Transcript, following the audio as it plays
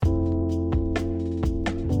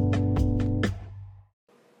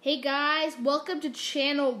Hey guys, welcome to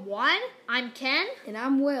Channel 1. I'm Ken. And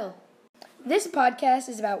I'm Will. This podcast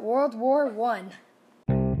is about World War I.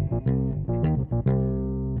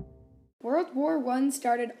 World War I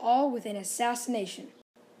started all with an assassination.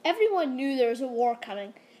 Everyone knew there was a war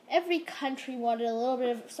coming. Every country wanted a little bit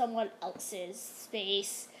of someone else's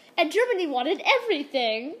space. And Germany wanted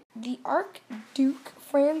everything. The Archduke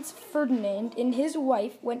Franz Ferdinand and his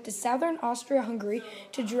wife went to southern Austria-Hungary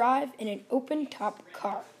to drive in an open-top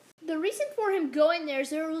car. The reason for him going there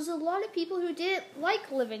is there was a lot of people who didn't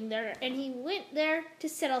like living there, and he went there to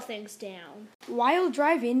settle things down. While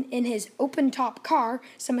driving in his open-top car,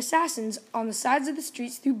 some assassins on the sides of the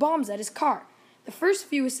streets threw bombs at his car. The first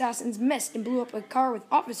few assassins missed and blew up a car with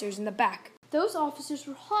officers in the back. Those officers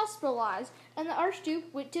were hospitalized, and the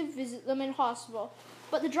Archduke went to visit them in hospital.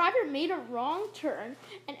 But the driver made a wrong turn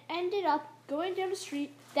and ended up going down a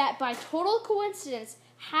street that, by total coincidence,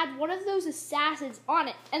 had one of those assassins on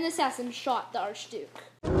it, and the assassin shot the Archduke.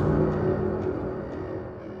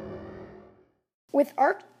 With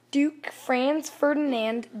Archduke Franz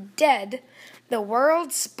Ferdinand dead, the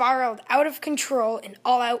world spiraled out of control in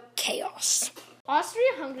all-out chaos.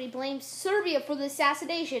 Austria-Hungary blamed Serbia for the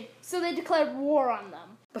assassination, so they declared war on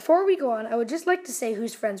them. Before we go on, I would just like to say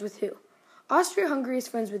who's friends with who. Austria-Hungary is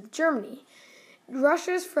friends with Germany.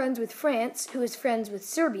 Russia is friends with France, who is friends with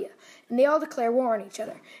Serbia, and they all declare war on each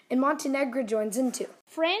other. And Montenegro joins in too.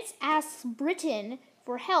 France asks Britain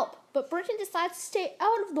for help, but Britain decides to stay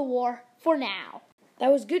out of the war for now.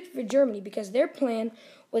 That was good for Germany because their plan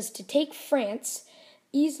was to take France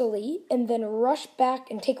easily and then rush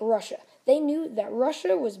back and take Russia. They knew that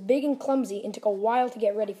Russia was big and clumsy and took a while to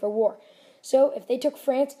get ready for war. So if they took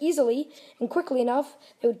France easily and quickly enough,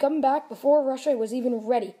 they would come back before Russia was even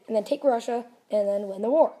ready and then take Russia and then win the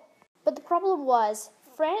war. But the problem was,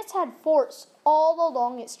 France had forts all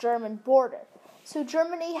along its German border. So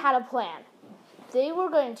Germany had a plan. They were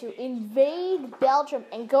going to invade Belgium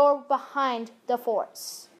and go behind the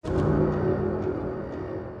forts.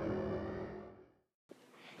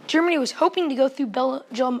 Germany was hoping to go through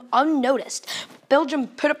Belgium unnoticed. Belgium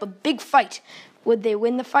put up a big fight. Would they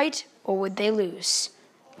win the fight or would they lose?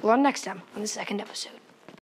 Well, next time on the second episode.